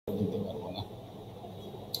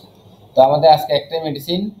তো আমাদের আজকে একটাই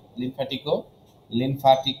মেডিসিন, লিমফ্যাটিকো।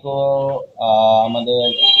 লিমফ্যাটিকো আমাদের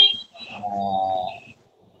আহ,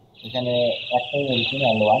 এখানে একটাই মেডিসিন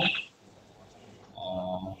L1।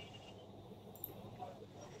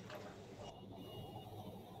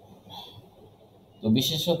 তো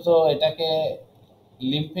বিশেষত এটাকে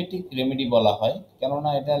লিমফেটিক রেমেডি বলা হয়, কেননা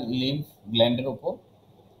এটা লিম্ফ গ্ল্যান্ডের উপর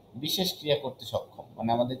বিশেষ ক্রিয়া করতে সক্ষম। মানে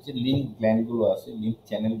আমাদের যে লিম্ফ গ্ল্যান্ডগুলো আছে, লিম্ফ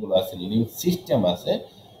চ্যানেলগুলো আছে, লিম্ফ সিস্টেম আছে,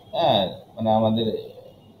 হ্যাঁ, মানে আমাদের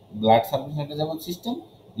ব্লাড সার্কুলেশনটা যেমন সিস্টেম,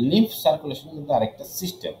 লিম্ফ সার্কুলেশন কিন্তু আরেকটা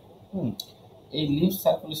সিস্টেম। হুম এই লিম্ফ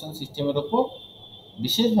সার্কুলেশন সিস্টেমের উপর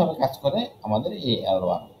বিশেষভাবে কাজ করে আমাদের এই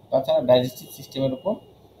L1। তাছাড়া ডাইজেস্টিভ সিস্টেমের উপর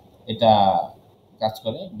এটা কাজ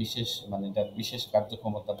করে, বিশেষ মানে এটার বিশেষ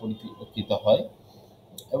কার্যক্ষমতা পরিলক্ষিত হয়।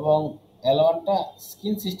 এবং L1টা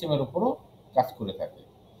স্কিন সিস্টেমের উপরও কাজ করে থাকে।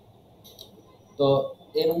 তো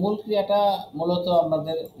এর মূল ক্রিয়াটা মূলত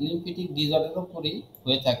আমাদের লিম্ফেটিক ডিসঅর্ডারের উপরই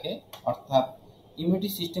হয়ে থাকে, অর্থাৎ ইমিউনিটি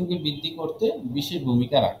সিস্টেমকে বৃদ্ধি করতে বিশেষ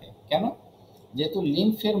ভূমিকা রাখে। কেন? যেহেতু শরীরের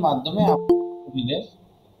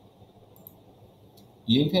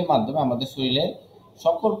লিম্ফের মাধ্যমে আমাদের শরীরে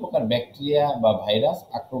সকল প্রকার ব্যাকটেরিয়া বা ভাইরাস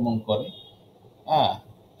আক্রমণ করে। হ্যাঁ,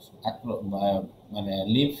 মানে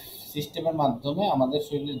লিম্ফ সিস্টেমের মাধ্যমে আমাদের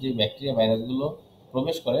শরীরে যে ব্যাকটেরিয়া ভাইরাসগুলো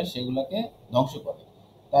প্রবেশ করে সেগুলোকে ধ্বংস করে।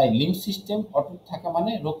 তাই লিম্ফ সিস্টেম অটুট থাকা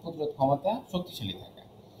মানে রোগ প্রতিরোধ ক্ষমতা শক্তিশালী থাকা।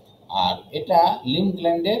 আর এটা লিম্ফ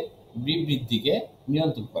গ্ল্যান্ডের বৃদ্ধিকে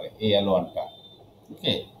নিয়ন্ত্রণ করে এই L1টা।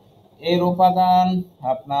 ওকে, এর উপাদান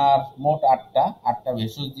আপনার মোট আটটা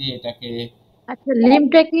ভেষজ দিয়ে এটাকে। আচ্ছা,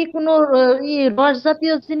 লিমটা কি কোনো রস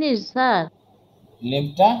জাতীয় জিনিস স্যার?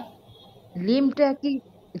 লিম্ফটা, লিমটা কি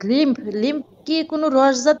লিম্ফ লিম্ফ কি কোনো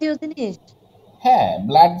রস জাতীয় জিনিস? হ্যাঁ,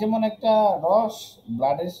 ব্লাড যেমন একটা রস,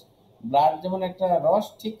 ব্লাডের ব্লাড যেমন একটা রস,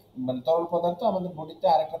 ঠিক মানে তরল পদার্থ, আমাদের বডিতে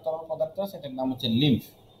আরেকটা তরল পদার্থ আছে, সেটার নাম হচ্ছে লিম্ফ।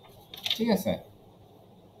 ঠিক আছে?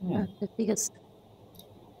 হুম, আচ্ছা, ঠিক আছে।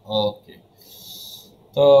 ওকে।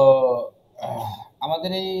 তো আহ,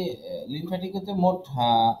 আমাদের এই লিম্ফ্যাটিকোতে মোট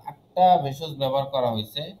আটটা ভেষজ ব্যবহার করা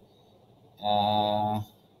হয়েছে।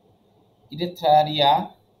 ইরেথ্রারিয়া,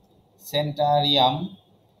 সেন্টারিয়াম,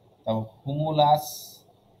 তারপর হুমুলাস,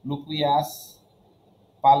 লুকুয়াস,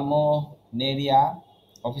 পালমোনেরিয়া,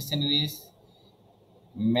 অফিসিনালিস,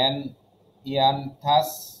 ম্যানইয়ানথাস,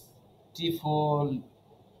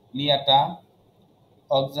 ট্রিফোলিয়াটা,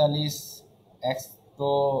 অক্সালিস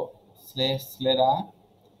এক্সটোস্লেরা,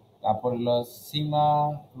 তারপর হলো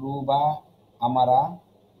সিমারুবা আমারা,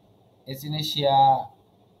 এচিনেশিয়া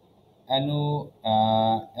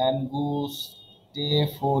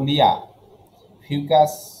অ্যাঙ্গুস্টেফোলিয়া,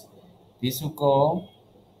 ফিউকাস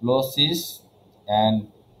ভিসুকোলোসিস অ্যান্ড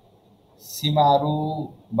সিমারু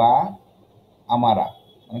বা আমারা।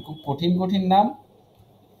 মানে খুব কঠিন কঠিন নাম,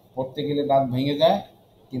 পড়তে গেলে দাঁত ভেঙে যায়,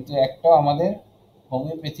 কিন্তু একটাও আমাদের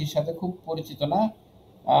হোমিওপ্যাথির সাথে খুব পরিচিত না।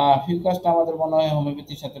 ফিউকাসটা আমাদের মনে হয়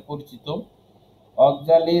হোমিওপ্যাথির সাথে পরিচিত।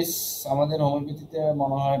 অক্সালিস আমাদের হোমিওপ্যাথিতে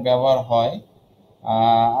মনে হয় ব্যবহার হয়।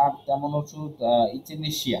 আর তেমন ওষুধ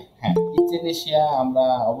ইচেনেশিয়া, হ্যাঁ ইচেনেশিয়া আমরা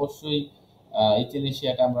অবশ্যই,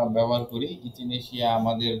 ইচেনেশিয়াটা আমরা ব্যবহার করি। ইচেনেশিয়া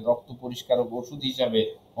আমাদের রক্ত পরিষ্কারক ওষুধ হিসাবে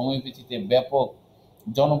হোমিওপ্যাথিতে ব্যাপক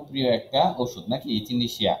জনপ্রিয় একটা ওষুধ, নাকি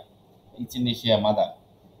ইচেনেশিয়া, ইচেনেশিয়া মাদার।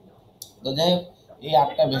 তো যাই হোক, এই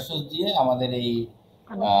আটটা ভেষজ দিয়ে আমাদের এই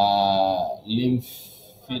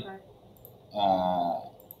লিম্ফিট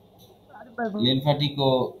লিম্ফ্যাটিকো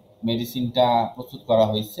মেডিসিনটা প্রস্তুত করা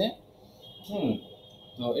হয়েছে। হুম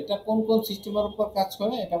তো এটা কোন কোন সিস্টেমের উপর কাজ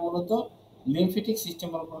করে? এটা মূলত লিম্ফেটিক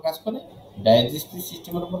সিস্টেমের উপর কাজ করে, ডাইজেস্টিভ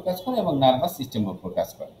সিস্টেমের উপর কাজ করে এবং নার্ভাস সিস্টেমের উপর কাজ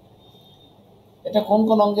করে। এটা কোন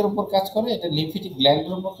কোন অঙ্গের উপর কাজ করে? এটা লিম্ফেটিক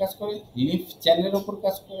গ্ল্যান্ডের উপর কাজ করে, লিম্ফ চ্যানেলের উপর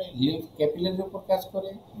কাজ করে, লিম্ফ ক্যাপিলারির উপর কাজ করে,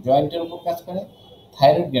 জয়েন্টের উপর কাজ করে,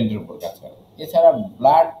 থাইরয়েড গ্ল্যান্ডের উপর কাজ করে। এছাড়া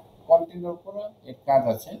ব্লাড কন্টেন্টের উপরে এর কাজ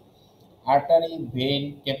আছে, আর্টারি, ভেইন,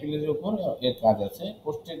 ক্যাপিলারির উপর এর কাজ আছে,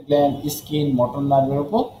 পোস্টেট গ্ল্যান্ড, স্কিন, মোটর নার্ভের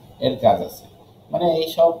উপর এর কাজ আছে। মানে এই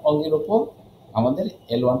সব অঙ্গের উপর আমাদের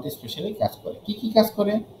L1টি স্পেশালি কাজ করে। কি কি কাজ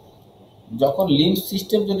করে? যখন লিম্ফ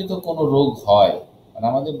সিস্টেম জনিত কোনো রোগ হয়, মানে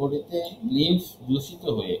আমাদের বডিতে লিম্ফ দূষিত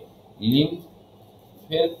হয়ে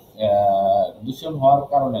লিম্ফের দূষণ হওয়ার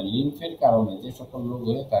কারণে, লিম্ফের কারণে যে সকল রোগ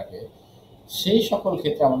হয়ে থাকে, সেই সকল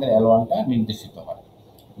ক্ষেত্রে আমাদের L1টা নির্দেশিত হয়।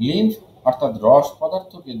 লিম্ফ অর্থাৎ রস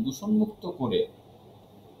পদার্থকে দূষণমুক্ত করে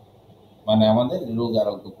মানে আমাদের রোগ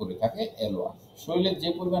আরোগ্য করে থাকে L1। শরীরে যে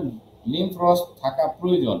পরিমাণ লিম্ফ রস থাকা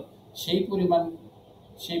প্রয়োজন, সেই পরিমাণ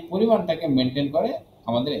সেই পরিমাণটাকে মেনটেন করে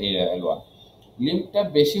আমাদের এই L1। লিম্ফটা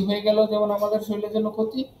বেশি হয়ে গেল যেমন আমাদের শরীরের জন্য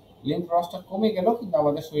ক্ষতি, লিম্ফ রসটা কমে গেল কিন্তু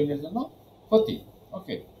আমাদের শরীরের জন্য ক্ষতি।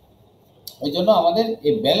 ওকে, ওই জন্য আমাদের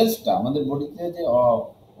এই ব্যালেন্সটা, আমাদের বডিতে যে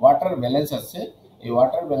ওয়াটার ব্যালেন্স আছে, এই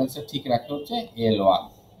ওয়াটার ব্যালেন্সটা ঠিক রাখতে হচ্ছে L1।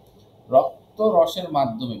 রক্ত রসের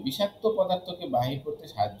মাধ্যমে বিষাক্ত পদার্থকে বাহির করতে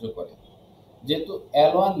সাহায্য করে। যেহেতু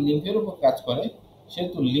L1 লিম্ফের উপর কাজ করে,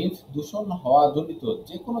 সেহেতু লিম্ফ দূষণ হওয়া জনিত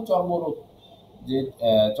যে কোনো চর্মরোগ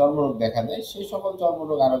চর্মরোগ দেখা দেয়, সেই সকল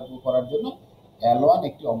চর্মরোগ আরোগ্য করার জন্য L1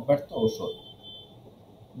 একটি অব্যর্থ ঔষধ।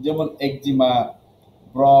 যেমন একজিমা,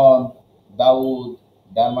 ব্রণ, দাউদ,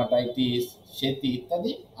 ডার্মাটাইটিস, সেতি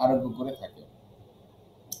ইত্যাদি আরোগ্য করে থাকে।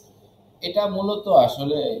 এটা মূলত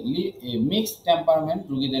আসলে মিক্সড টেম্পারমেন্ট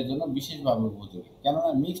রোগীদের জন্য বিশেষভাবে উপযোগী,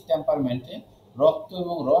 কেননা মিক্সড টেম্পারমেন্টে রক্ত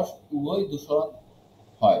এবং রস উভয় দূষণ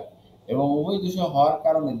হয় এবং উভয় দূষণ হওয়ার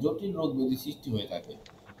কারণে জটিল রোগ ব্যাধি সৃষ্টি হয়ে থাকে।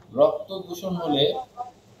 রক্ত দূষণ হলে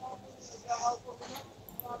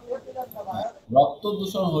রক্ত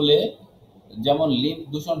দূষণ হলে যেমন লিম্ফ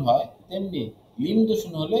দূষণ হয়, তেমনি লিম্ফ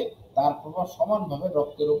দূষণ হলে তার প্রভাব সমানভাবে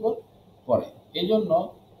রক্তের উপর পড়ে। এই জন্য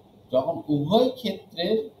যখন উভয়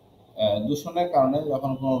ক্ষেত্রের দূষণের কারণে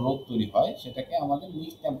যখন কোনো রোগ তৈরি হয়, সেটাকে আমাদের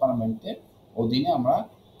মিক্সড টেম্পারমেন্টের অধীনে আমরা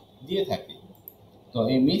দিয়ে থাকি। তো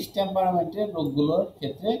এই মিক্সড টেম্পারমেন্টের রোগগুলোর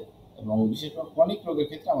ক্ষেত্রে এবং বিশেষ করে ক্রনিক রোগের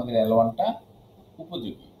ক্ষেত্রে আমাদের L1টা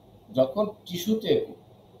উপযোগী। যখন টিস্যুতে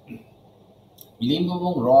লিম্ফ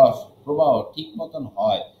এবং রস প্রবাহ ঠিক মতন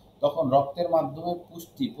হয়, তখন রক্তের মাধ্যমে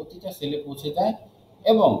পুষ্টি প্রতিটা সেলে পৌঁছে যায়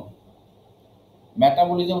এবং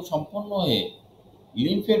মেটাবলিজম সম্পন্ন হয়ে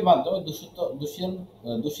লিম্ফের মাধ্যমে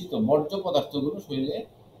দূষিত বর্জ্য পদার্থগুলো শরীরের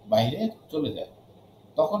বাইরে চলে যায়।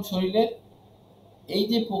 তখন শরীরের এই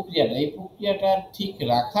যে প্রক্রিয়াটা, এই প্রক্রিয়াটা ঠিক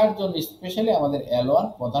রাখার জন্য স্পেশালি আমাদের L1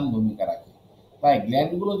 প্রধান ভূমিকা রাখে। তাই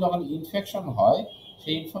গ্ল্যান্ডগুলো যখন ইনফেকশন হয়,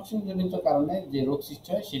 সেই ইনফেকশন জনিত কারণে যে রোগ সৃষ্টি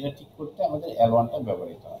হয়, সেটা ঠিক করতে আমাদের L1টা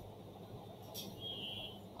ব্যবহৃত হয়।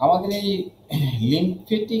 আমাদের এই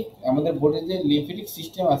আমাদের বডির যে লিম্ফেটিক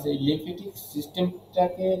সিস্টেম আছে, এই লিম্ফেটিক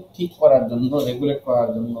সিস্টেমটাকে ঠিক করার জন্য, রেগুলেট করার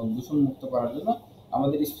জন্য, দূষণমুক্ত করার জন্য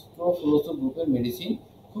আমাদের স্ট্রোফ্লোসো গ্রুপের মেডিসিন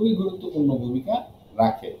খুবই গুরুত্বপূর্ণ ভূমিকা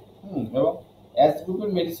রাখে। এবং এস গ্রুপের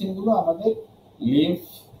মেডিসিনগুলো আমাদের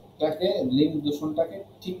লিম্ফ দূষণটাকে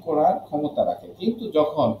ঠিক করার ক্ষমতা রাখে। কিন্তু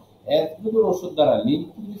যখন এস গ্রুপের ওষুধ দ্বারা লিম্ফ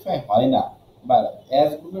পিউরিফাই হয় না, বা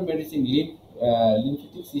এস গ্রুপের মেডিসিন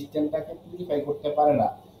লিম্ফেটিক সিস্টেমটাকে পিউরিফাই করতে পারে না,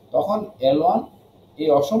 তখন L1 এই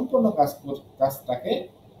অসম্পূর্ণ কাজটাকে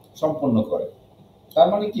সম্পন্ন করে। তার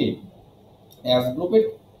মানে কি, এস গ্রুপের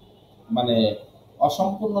মানে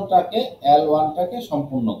অসম্পূর্ণটাকে L1টাকে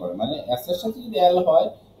সম্পূর্ণ করে। মানে এস এর সাথে যদি L হয়,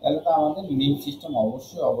 তাহলে তো আমাদের লিম্ফ সিস্টেম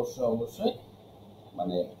অবশ্যই অবশ্যই অবশ্যই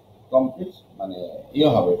মানে কমপ্লিট মানে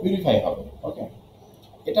হবে, পিউরিফাই হবে। ওকে,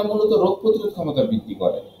 এটা মূলত রোগ প্রতিরোধ ক্ষমতা বৃদ্ধি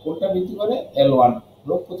করে। কোনটা বৃদ্ধি করে? L1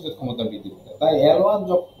 রোগ প্রতিরোধ ক্ষমতা বৃদ্ধি করে। তাই L1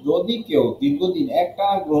 যদি কেউ দীর্ঘদিন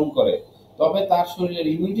একটানা গ্রহণ করে, তবে তার শরীরের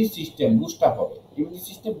ইমিউনিটি সিস্টেম বুস্ট আপ হবে, ইমিউনিটি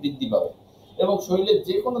সিস্টেম বৃদ্ধি পাবে এবং শরীরে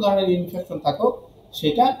যে কোনো ধরনের ইনফেকশন থাকুক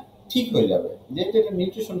সেটা ঠিক হয়ে যাবে। যেহেতু এটা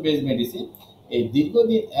নিউট্রিশন বেস মেডিসিন, এই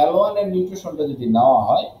দীর্ঘদিন L1 এর নিউট্রিশনটা যদি নেওয়া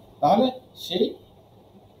হয়, তাহলে সেই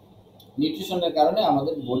নিউট্রিশনের কারণে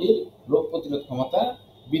আমাদের বডির রোগ প্রতিরোধ ক্ষমতা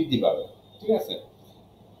বৃদ্ধি পাবে। ঠিক আছে,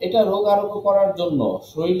 এটা রোগ আরোগ্য করার জন্য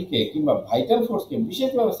শরীরকে কিংবা ভাইটাল ফোর্সকে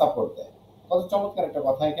বিশেষভাবে সাপোর্ট দেয়। কত চমৎকার একটা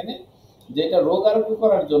কথা এখানে, যে এটা রোগ আরোগ্য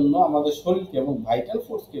করার জন্য আমাদের শরীরকে এবং ভাইটাল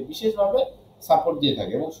ফোর্সকে বিশেষভাবে সাপোর্ট দিয়ে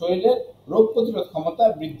থাকে এবং শরীরের রোগ প্রতিরোধ ক্ষমতা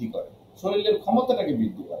বৃদ্ধি করে, শরীরের ক্ষমতাটাকে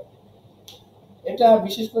বৃদ্ধি করে। এটা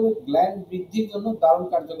বিশেষ করে গ্ল্যান্ড বৃদ্ধির জন্য দারুণ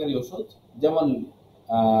কার্যকারী ওষুধ। যেমন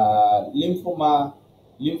লিম্ফোমা,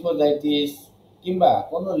 লিম্ফোজাইটিস কিংবা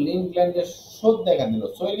কোনো লিম্ফ গ্ল্যান্ডের শোধ দেখা দিল,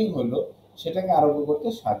 সোয়েলিং হইলো, সেটাকে আরোগ্য করতে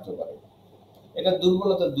সাহায্য করে। এটা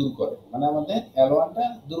দুর্বলতা দূর করে, মানে আমাদের L1টা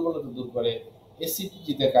দুর্বলতা দূর করে,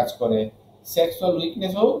 এসিডিটিতে কাজ করে, সেক্সুয়াল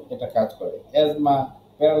উইকনেসও এটা কাজ করে, অ্যাজমা,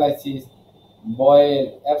 প্যারালাইসিস, বয়েল,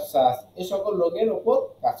 অ্যাবসাস এই সকল রোগের উপর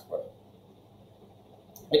কাজ করে।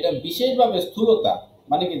 এটা বিশেষভাবে স্থূলতা,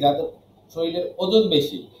 মানে কি যাদের শরীরের ওজন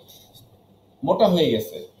বেশি, মোটা হয়ে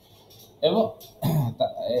গেছে, এবং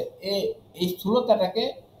এই স্থূলতাটাকে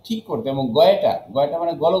ঠিক করতে, এবং গয়টা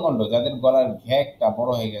মানে গলগণ্ড, যাদের গলার ঘ্যাকটা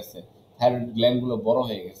বড় হয়ে গেছে, থাইরয়েড গ্ল্যান্ডগুলো বড়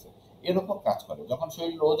হয়ে গেছে, এর উপর কাজ করে। যখন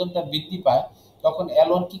শরীরের ওজনটা বৃদ্ধি পায়, তখন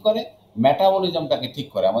L1 কি করে? মেটাবলিজমটাকে ঠিক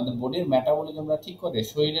করে, আমাদের বডির মেটাবলিজমটা ঠিক করে,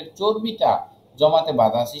 শরীরের চর্বিটা জমাতে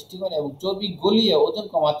বাধা সৃষ্টি করে এবং চর্বি গলিয়ে ওজন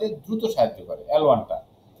কমাতে দ্রুত সাহায্য করে L1টা।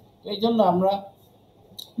 তো এই জন্য আমরা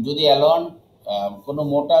যদি L1 কোনো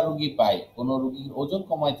মোটা রুগী পাই, কোনো রুগীর ওজন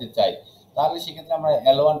কমাইতে চাই, তাহলে সেক্ষেত্রে আমরা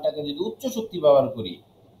L1টাকে যদি উচ্চ শক্তি ব্যবহার করি,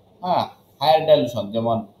 হায়ার ডাইলুশন,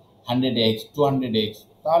 যেমন 100x 200x,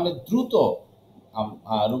 তাহলে দ্রুত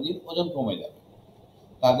রুগীর ওজন কমে যাবে,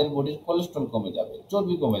 তাদের বডির কোলেস্ট্রল কমে যাবে,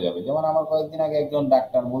 চর্বি কমে যাবে। যেমন আমার কয়েকদিন আগে একজন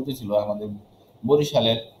ডাক্তার বলতেছিল, আমাদের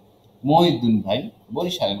বরিশালের মহিউদ্দিন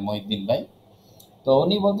ভাই, তো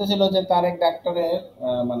উনি বলতেছিল যে তার এক ডাক্তারের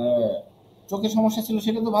মানে চোখের সমস্যা ছিল,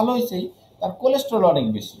 সেটা তো ভালো হয়েছেই, তার কোলেস্ট্রল অনেক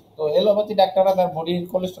বেশি, তো এলোপ্যাথি ডাক্তাররা তার বডির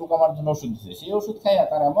কোলেস্ট্রল কমার জন্য ওষুধ দিচ্ছে, সেই ওষুধ খাইয়া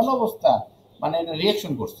তার এমন অবস্থা, মানে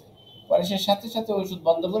রিয়াকশন করছে, পরে সে সাথে সাথে ওষুধ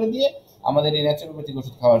বন্ধ করে দিয়ে আমাদের এই ন্যাচুরোপ্যাথিক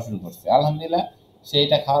ওষুধ খাওয়া শুরু করছে। আলহামদুলিল্লাহ সে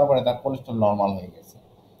এটা খাওয়ার পরে তার কোলেস্ট্রল নর্মাল হয়ে গেছে।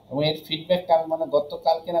 এবং এর ফিডব্যাকটা আমি মানে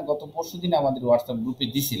গতকালকে না গত পরশু দিনে আমাদের হোয়াটসঅ্যাপ গ্রুপে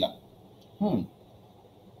দিছিলাম। হুম,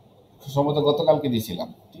 সম্ভবত গতকালকে দিছিলাম।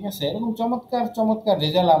 ঠিক আছে, এরকম চমৎকার চমৎকার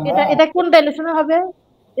রেজাল্ট আমরা। এটা এটা কোন ডাইলেশনে হবে?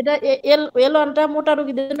 এটা এল এল ওয়ানটা মোটা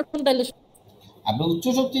রোগীদের জন্য কোন ডাইলেশন? আপনি উচ্চ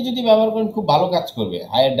শক্তি যদি ব্যবহার করেন খুব ভালো কাজ করবে,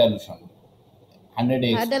 higher dilution,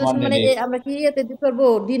 100x, high dilation মানে 200x। আমরা কি ইয়েতে দিতে পারবো,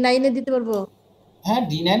 D9 দিতে পারবো? হ্যাঁ,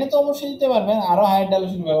 D9 তো অবশ্যই দিতে পারবেন, আরো হায়ার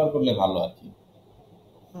ডাইলুশন ব্যবহার করলে ভালো আর কি।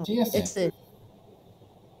 ঠিক আছে, এক্সে।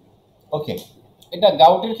 ওকে। এটা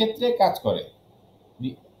গাউটের ক্ষেত্রে কাজ করে,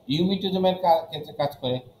 রিউমেটিজমের ক্ষেত্রে কাজ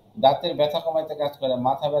করে, দাঁতের ব্যথা কমাইতে কাজ করে,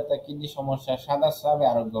 মাথা ব্যথা, কিডনি সমস্যা, সাদা স্রাবে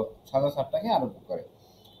আরোগ্য, সাদা স্রাবটাকে আরোগ্য করে।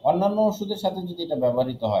 অন্যান্য ওষুধের সাথে যদি এটা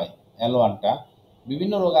ব্যবহৃত হয়, অ্যালোয়ানটা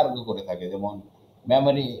বিভিন্ন রোগ আরোগ্য করে থাকে, যেমন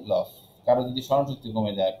মেমোরি লস, কারো যদি স্মরণশক্তি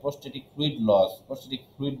কমে যায়, prostatic fluid loss, prostatic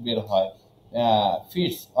fluid বের হয়,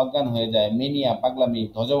 ফিটস, অজ্ঞান হয়ে যায়, মেনিয়া, পাগলামি,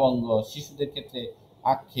 ধ্বজভঙ্গ, শিশুদের ক্ষেত্রে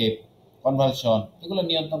আক্ষেপ, কনভালশন, এগুলো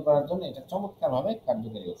নিয়ন্ত্রণ করার জন্য এটা চমৎকারভাবে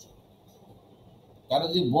কার্যকরী ওষুধ। কারো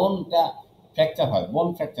যদি বোনটা ফ্র্যাকচার হয়, বোন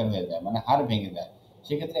ফ্র্যাকচার হয়ে যায়, মানে হাড় ভেঙে যায়,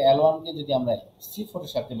 সেক্ষেত্রে অ্যালোয়ানকে যদি আমরা C4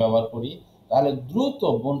 এর সাথে ব্যবহার করি, তাহলে দ্রুত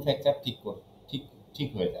বোন ফ্র্যাকচার ঠিক ঠিক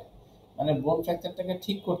হয়ে যায়। মানে বোন ফ্র্যাকচারটাকে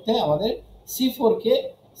ঠিক করতে আমাদের C4 কে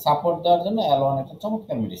সাপোর্ট দেওয়ার জন্য অ্যালোয়ান একটা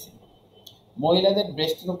চমৎকার মেডিসিন। মহিলাদের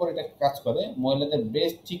ব্রেস্টের উপর এটা কাজ করে, মহিলাদের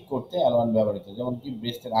ব্রেস্ট ঠিক করতে অ্যালোয়ান ব্যবহৃত, যেমন কি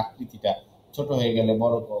ব্রেস্টের আকৃতিটা ছোট হয়ে গেলে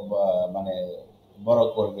মানে বড়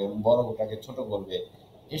করবে, বড়টাকে ছোট করবে,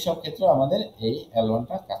 এসব ক্ষেত্রে আমাদের এই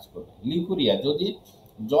অ্যালোয়ানটা কাজ করবে। লিকুরিয়া, যদি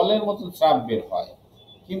জলের মতো স্রাব বের হয়,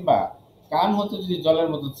 কিংবা কান হতে যদি জলের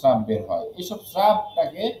মতো স্রাব বের হয়, এসব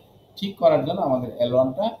স্রাবটাকে ঠিক করার জন্য আমাদের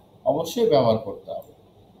অ্যালোয়ানটা অবশ্যই ব্যবহার করতে হবে।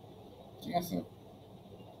 ঠিক আছে,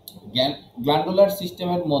 গ্ল্যান্ডুলার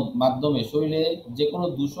সিস্টেমের মাধ্যমে শরীরে যে কোনো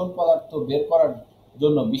দূষণ পদার্থ বের করার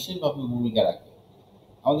জন্য বিশেষভাবে ভূমিকা রাখে।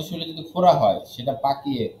 আমাদের শরীরে যদি ফোড়া হয়, সেটা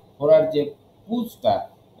পাকিয়ে ফোড়ার যে পুঁজটা,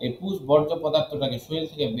 এই পুঁজ বর্জ্য পদার্থটাকে শরীর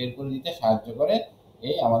থেকে বের করে দিতে সাহায্য করে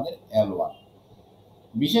এই আমাদের অ্যালোয়ান।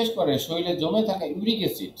 বিশেষ করে শরীরে জমে থাকা ইউরিক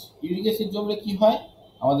অ্যাসিড জমলে কি হয়,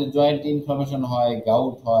 আমাদের জয়েন্টে ইনফ্লামেশন হয়,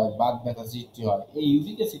 গাউট হয়, বাত ব্যথা সৃষ্টি হয়, এই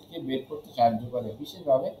ইউরিক অ্যাসিডকে বের করতে সাহায্য করে,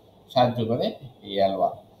 বিশেষভাবে সাহায্য করে এই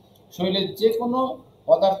অ্যালোয়ান। শরীরের যে কোনো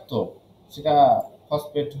পদার্থ, সেটা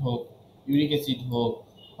ফসফেট হোক, ইউরিক অ্যাসিড হোক,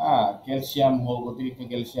 হ্যাঁ, ক্যালসিয়াম হোক, অতিরিক্ত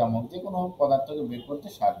ক্যালসিয়াম হোক, যে কোনো পদার্থকে বের করতে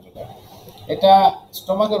সাহায্য করে। এটা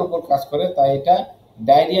স্টোমাকের উপর কাজ করে, তাই এটা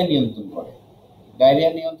ডায়রিয়া নিয়ন্ত্রণ করে।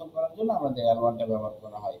 ডায়রিয়া নিয়ন্ত্রণ করার জন্য আমাদের অ্যালবানটা ব্যবহার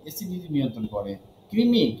করা হয়। অ্যাসিডিটি নিয়ন্ত্রণ করে,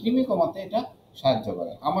 কৃমি কমাতে এটা সাহায্য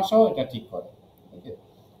করে, আমাশাও এটা ঠিক করে। ওকে,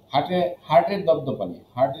 হার্টের দপদপানি,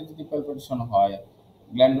 হার্টে যদি প্যালপিটেশন হয়,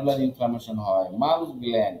 গ্ল্যান্ডুলার ইনফ্লামেশন হয়, মাউথ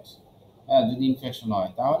গ্ল্যান্ড যদি ইনফেকশন হয়,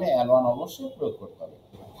 তাহলে অ্যালওয়ান অবশ্যই প্রয়োগ করতে হবে।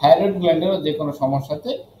 থাইরয়েড গ্ল্যান্ডেরও যে কোনো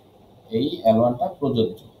সমস্যাতে এই অ্যালওয়ানটা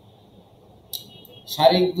প্রযোজ্য।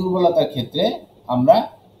 শারীরিক দুর্বলতার ক্ষেত্রে আমরা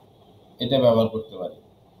এটা ব্যবহার করতে পারি।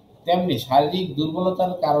 তেমনি শারীরিক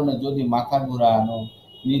দুর্বলতার কারণে যদি মাথা ঘোরানো,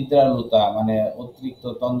 নিদ্রালুতা, মানে অতিরিক্ত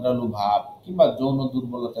তন্দ্রালু ভাব, কিংবা যৌন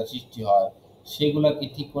দুর্বলতা সৃষ্টি হয়, সেগুলোকে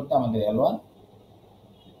ঠিক করতে আমাদের অ্যালোয়ান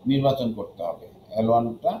নির্বাচন করতে হবে।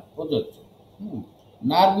 অ্যালোয়ানটা প্রযোজ্য।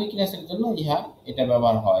 নার্ভ উইকনেসের জন্য এটা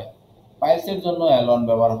ব্যবহার হয়, পাইলসের জন্য অ্যালোয়ান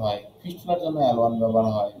ব্যবহার হয়, ফিস্টুলার জন্য অ্যালোয়ান ব্যবহার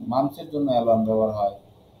হয়, মাংসের জন্য অ্যালোয়ান ব্যবহার হয়,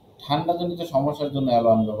 ঠান্ডাজনিত সমস্যার জন্য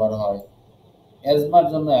অ্যালোয়ান ব্যবহার হয়, অ্যাজমার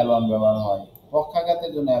জন্য অ্যালোয়ান ব্যবহার হয়,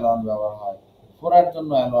 পক্ষাঘাতের জন্য অ্যালোয়ান ব্যবহার হয়, ফোড়ার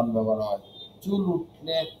জন্য অ্যালোয়ান ব্যবহার হয়, চুল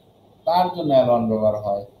উঠলে তার জন্য অ্যালোয়ান ব্যবহার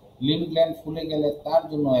হয়, লিম্ফ গ্ল্যান্ড ফুলে গেলে তার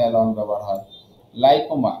জন্য অ্যালোয়ান ব্যবহার হয়,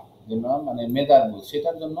 লাইপোমা জন্য মানে মেদার বুঝ,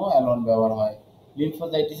 সেটার জন্য অ্যালোয়ান ব্যবহার হয়,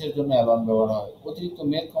 লিম্ফোসাইটিসের জন্য অ্যালোয়ান ব্যবহার হয়, অতিরিক্ত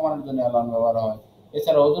মেদ কমানোর জন্য অ্যালোয়ান ব্যবহার হয়।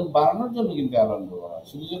 এছাড়া ওজন বাড়ানোর জন্য কিন্তু অ্যালোয়ান ব্যবহার হয়,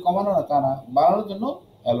 শুধু যে কমানো না তা না, বাড়ানোর জন্য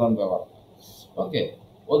অ্যালোয়ান ব্যবহার হয়। ওকে,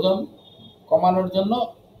 ওজন কমানোর জন্য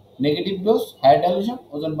নেগেটিভ ডোজ হাই ডাইলুশন,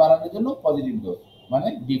 ওজন বাড়ানোর জন্য পজিটিভ ডোজ মানে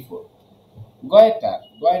D4।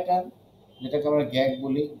 গয়টার যেটাকে আমরা গ্যাগ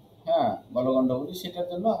বলি, হ্যাঁ, গলগণ্ড বলি, সেটার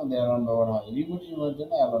জন্য আমাদের অ্যালন ব্যবহার হয়। রিউমেটিজমের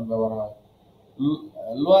জন্য অ্যালন ব্যবহার হয়।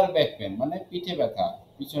 লোয়ার ব্যাক পেন মানে পিঠে ব্যথা,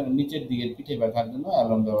 নিচের দিকের পিঠে ব্যথার জন্য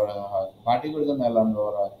অ্যালন ব্যবহার হয়। ভার্টিগোর জন্য অ্যালন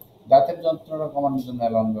ব্যবহার হয়। দাঁতের যন্ত্রণা কমানোর জন্য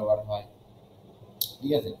অ্যালন ব্যবহার হয়।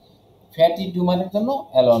 ঠিক আছে, ফ্যাটি টিউমারের জন্য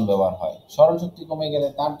অ্যালন ব্যবহার হয়। স্মরণশক্তি কমে গেলে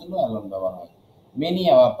তার জন্য অ্যালন ব্যবহার হয়।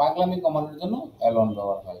 মেনিয়া বা পাগলামি কমানোর জন্য অ্যালন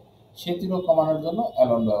ব্যবহার হয়। সেতুরোগ কমানোর জন্য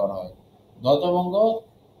অ্যালন ব্যবহার হয়। ধ্বজভঙ্গ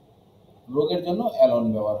রোগের জন্য অ্যালন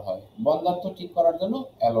ব্যবহার হয়। বন্ধ্যাত্ব ঠিক করার জন্য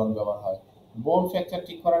অ্যালন ব্যবহার হয়। বোন ফ্র্যাকচার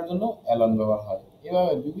ঠিক করার জন্য অ্যালন ব্যবহার হয়।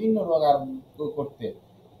 এভাবে বিভিন্ন রোগ আরোগ্য করতে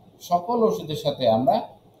সকল ওষুধের সাথে আমরা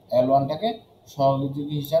L1টাকে সহযোগী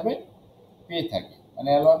হিসাবে পেয়ে থাকি। মানে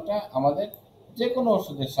L1টা আমাদের যে কোনো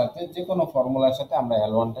ওষুধের সাথে, যে কোনো ফর্মুলার সাথে আমরা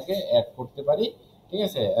L1টাকে অ্যাড করতে পারি। ঠিক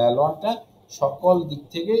আছে? L1টা সকল দিক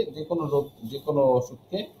থেকে যে কোনো রোগ, যে কোনো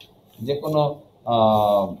ওষুধকে, যে কোনো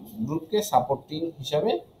গ্রুপকে সাপোর্টিং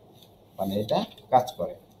হিসাবে মানে এটা কাজ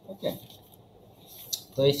করে। ওকে,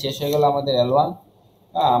 তো এই শেষ হয়ে গেল আমাদের L1।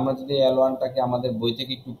 আমরা যদি L1টাকে আমাদের বই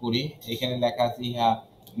থেকে একটু পড়ি, এখানে লেখা আছে ইহা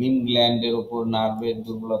লিম্ব গ্ল্যান্ডের উপর নার্ভের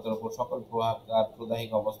দুর্বলতার উপর সকল প্রকার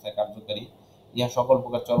প্রদাহিক অবস্থায় কার্যকারী। ইহা সকল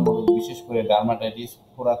প্রকার চর্মরোগ বিশেষ করে ডার্মাটাইটিস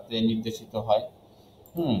ফোরাতে নির্দেশিত হয়।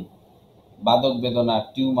 বাদক বেদনা,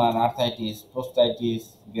 টিউমার, আর্থাইটিস, প্রোস্টাইটিস,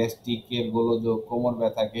 গ্যাস্ট্রিকের গোলযোগ, কোমর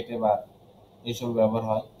ব্যথা, গেঁটে বাত এসব ব্যবহার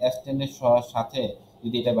হয়। অ্যাস্টেনের সাথে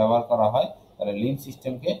যদি এটা ব্যবহার করা হয় তাহলে লিম্ফ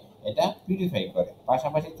সিস্টেমকে এটা পিউরিফাই করে।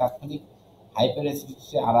 পাশাপাশি তাৎক্ষণিক হাইপার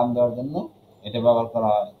অ্যাসিডিটিতে আরাম দেওয়ার জন্য এটা ব্যবহার করা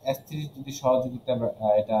হয়। অ্যাস্থেটিস যদি সহযোগিতা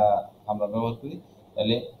এটা আমরা ব্যবহার করি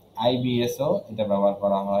তাহলে আইবিএসও এটা ব্যবহার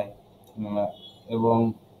করা হয়। এবং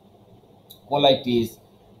কোলাইটিস,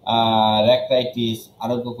 র্যাকটাইটিস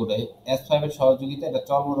আরোগ্য করে। S5 সহযোগিতা এটা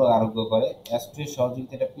চর্মরোগ আরোগ্য করে। S2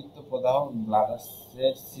 সহযোগিতা এটা পিত্ত প্রদাহ,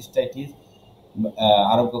 ব্লাডারের সিস্টাইটিস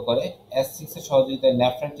আরোগ্য করে। S6 সহযোগিতায়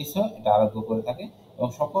নেফ্রাইটিসও এটা আরোগ্য করে থাকে। এবং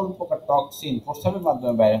সকল প্রকার টক্সিন প্রস্রাবের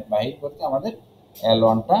মাধ্যমে বাহির করতে আমাদের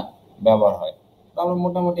L1টা ব্যবহার হয়। তো আমরা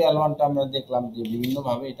মোটামুটি L1টা আমরা দেখলাম যে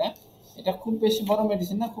বিভিন্নভাবে এটা খুব বেশি বড়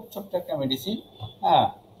মেডিসিন না, খুব ছোট্ট একটা মেডিসিন। হ্যাঁ,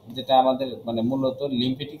 যেটা আমাদের মানে মূলত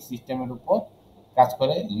লিম্ফেটিক সিস্টেমের উপর কাজ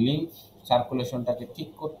করে, লিম্ফ সার্কুলেশনটাকে ঠিক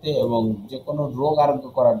করতে এবং যে কোনো রোগ আরোগ্য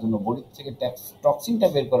করার জন্য, বডি থেকে টক্সিনটা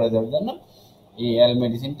বের করে দেওয়ার জন্য এই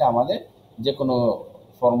মেডিসিনটা আমাদের যে কোনো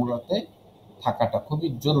ফর্মুলাতে থাকাটা খুবই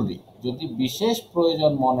জরুরি। যদি বিশেষ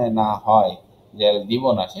প্রয়োজন মনে না হয় যে দিব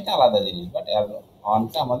না, সেটা আলাদা জিনিস, বাট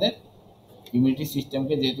L1টা আমাদের ইমিউনিটি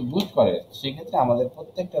সিস্টেমকে যেহেতু বুস্ট করে, সেক্ষেত্রে আমাদের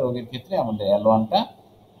প্রত্যেকটা রোগের ক্ষেত্রে আমাদের L1টা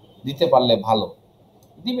দিতে পারলে ভালো।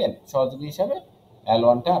 দিবেন সহযোগী হিসাবে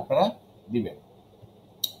L1টা আপনারা দিবেন।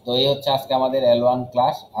 তো এই হচ্ছে আজকে আমাদের L1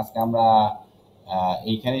 ক্লাস। আজকে আমরা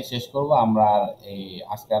এইখানেই শেষ করব। আমরা এই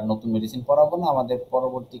আজকে আর নতুন মেডিসিন পড়াবো না। আমাদের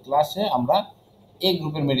পরবর্তী ক্লাসে আমরা এই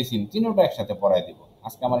গ্রুপের মেডিসিন তিনটা একসাথে পড়াই দিব।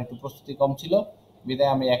 আজকে আমার একটু প্রস্তুতি কম ছিল,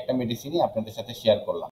 বিধায় আমি একটা মেডিসিনই আপনাদের সাথে শেয়ার করলাম।